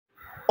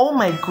Oh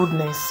my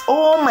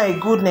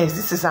goodness,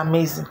 this is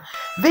amazing.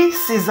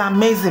 This is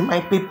amazing,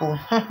 my people.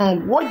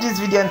 Watch this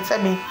video and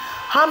tell me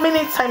how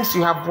many times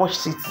you have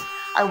watched it.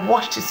 I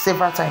watched it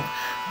several times.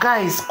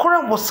 Guys,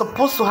 Korra was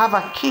supposed to have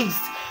a kiss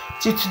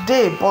till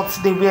today, but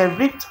they were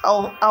ripped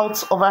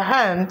out of her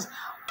hand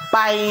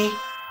by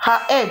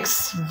her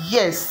ex.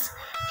 Yes,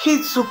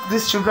 he took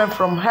these children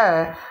from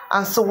her.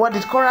 And so what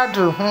did Korra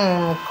do?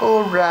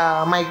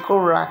 Korra, my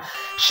Korra.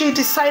 She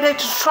decided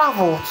to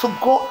travel, to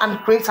go and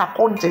create her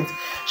content.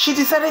 She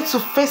decided to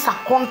face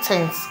her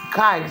content.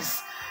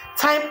 Guys,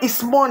 time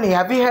is money.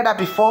 Have you heard that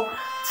before?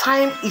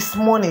 Time is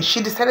money.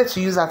 She decided to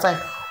use her time.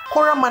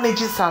 Korra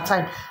manages her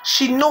time.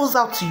 She knows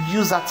how to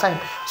use her time.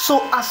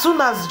 So as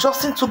soon as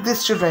Justin took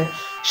these children,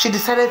 she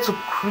decided to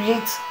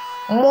create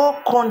more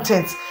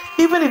content.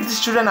 Even if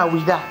these children are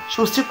with her, she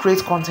will still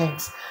create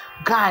content.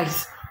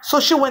 Guys, so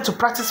she went to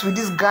practice with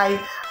this guy,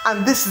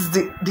 and this is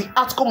the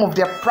outcome of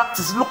their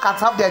practice. Look at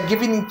how they are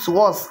giving it to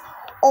us.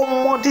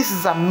 Oh, this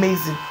is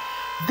amazing.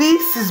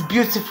 This is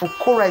beautiful.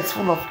 Korra is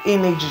full of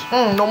energy.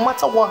 No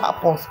matter what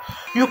happens,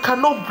 you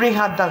cannot bring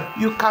her down.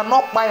 You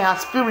cannot buy her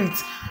spirit.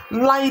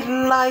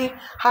 Lie.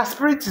 Her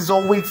spirit is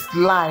always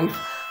live.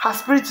 Her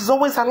spirit is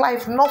always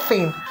alive.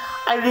 Nothing,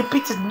 I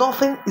repeat it,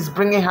 nothing is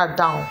bringing her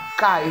down.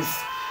 Guys,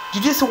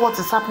 did you see what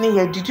is happening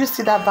here? Did you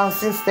see that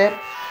dancing step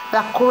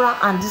that Korra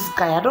and this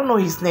guy, I don't know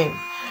his name,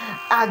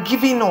 are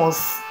giving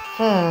us?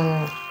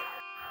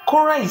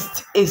 Korra is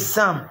the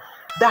exam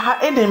that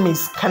her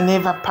enemies can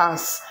never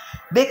pass.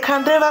 They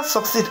can never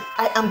succeed.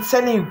 I am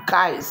telling you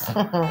guys.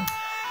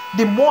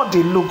 The more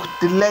they look,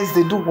 the less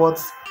they do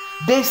what?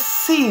 They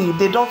see.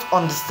 They don't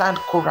understand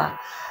Korra.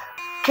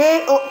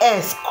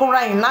 KOS,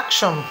 Korra in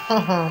action.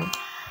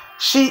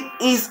 She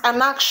is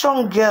an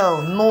action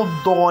girl, no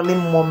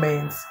dulling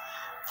moments.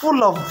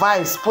 Full of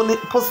vibes,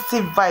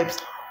 positive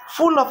vibes.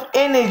 Full of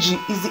energy.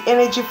 Is the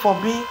energy for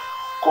me?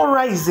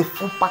 Korra is a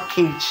full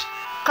package,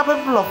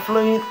 capable of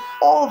flowing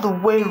all the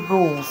way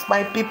rules,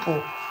 my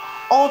people.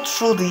 All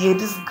through the year,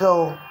 this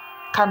girl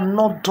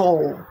cannot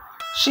dull.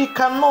 She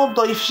cannot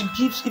dull. If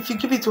you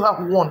give it to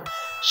her one,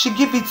 she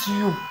give it to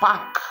you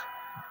back.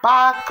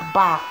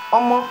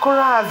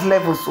 Korra has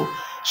levels, so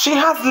she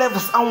has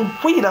levels, and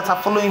we that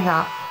are following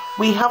her,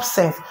 we have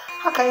sense.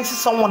 How can you see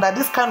someone that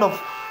this kind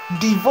of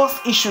divorce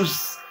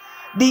issues,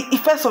 the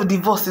effects of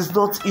divorce is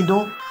not,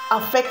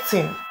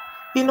 affecting?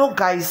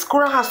 Guys,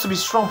 Korra has to be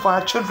strong for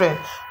her children,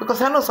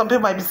 because I know some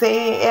people might be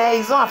saying,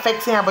 it's not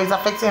affecting her, but it's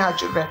affecting her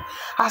children.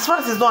 As far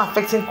as it's not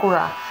affecting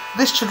Korra,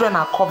 these children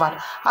are covered.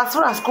 As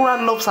far as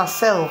Korra loves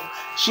herself,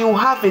 she will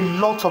have a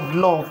lot of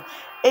love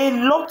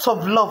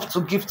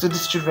to give to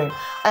these children.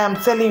 I am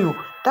telling you,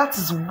 that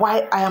is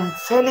why I am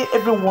telling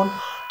everyone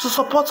to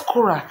support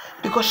Korra,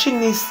 because she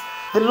needs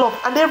the love.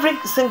 And every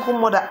single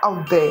mother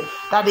out there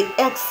that the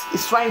ex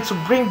is trying to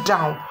bring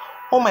down,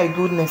 oh my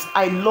goodness,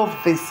 I love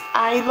this.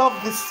 I love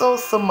this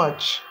so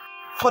much.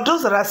 For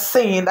those that are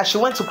saying that she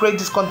went to create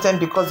this content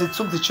because they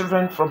took the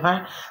children from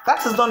her,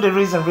 that is not the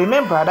reason.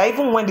 Remember that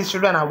even when the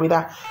children are with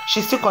her,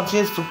 she still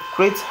continues to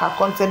create her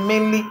content,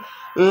 mainly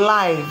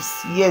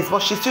lives. Yes,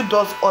 but she still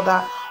does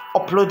other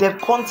uploaded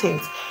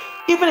content.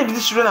 Even if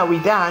these children are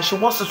with her and she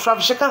wants to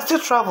travel, she can still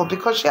travel,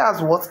 because she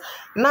has what?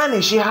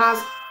 Nanny. She has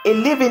a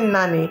living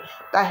nanny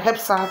that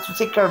helps her to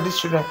take care of these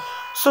children.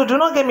 So do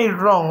not get me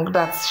wrong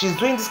that she's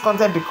doing this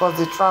content because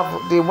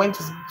they went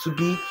to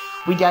be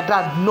with their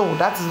dad. No,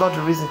 that is not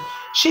the reason.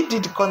 She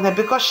did the content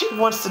because she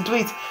wants to do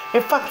it.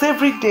 In fact,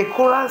 every day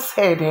Korra's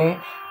head,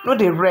 no,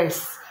 they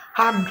rest.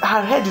 Her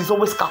head is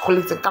always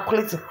calculating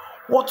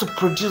what to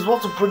produce.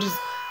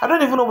 I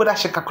don't even know whether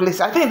she calculates.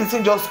 I think the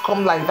thing just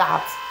come like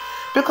that,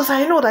 because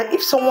I know that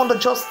if someone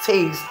that just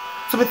stays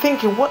to be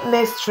thinking, what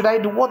next should I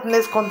do? What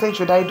next content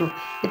should I do?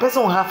 The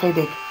person will have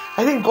headache.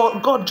 I think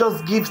God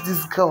just gives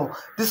this girl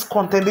this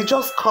content. They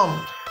just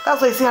come.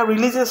 That's why you see her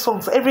releasing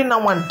songs every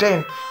now and then.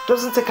 It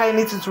doesn't take her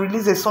anything to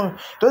release a song.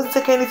 It doesn't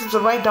take her anything to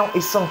write down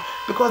a song,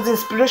 because the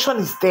inspiration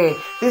is there.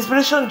 The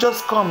inspiration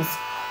just comes.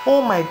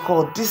 Oh my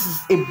God, this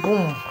is a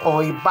boom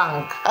or a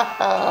bang.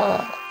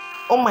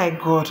 Oh my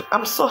God,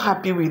 I'm so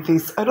happy with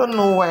this. I don't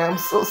know why I'm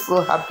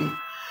so happy.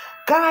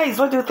 Guys,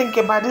 what do you think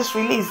about this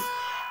release?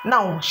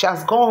 Now, she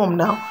has gone home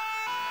now.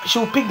 She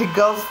will pick the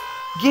girls,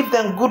 give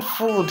them good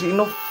food,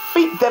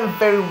 feed them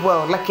very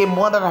well, like a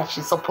mother that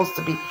she's supposed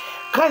to be.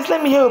 Guys,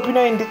 let me hear your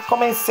opinion in the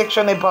comment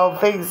section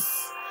about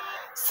this.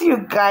 See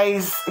you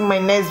guys in my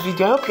next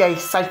video. I hope you are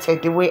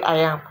excited the way I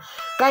am.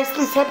 Guys,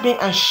 please help me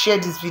and share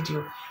this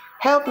video.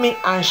 Help me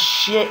and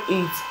share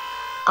it.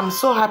 I'm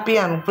so happy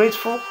and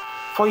grateful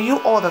for you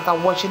all that are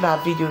watching our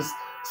videos.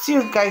 See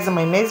you guys in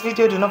my next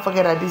video. Do not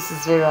forget that this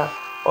is Vera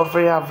of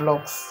Vera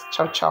Vlogs.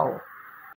 Ciao.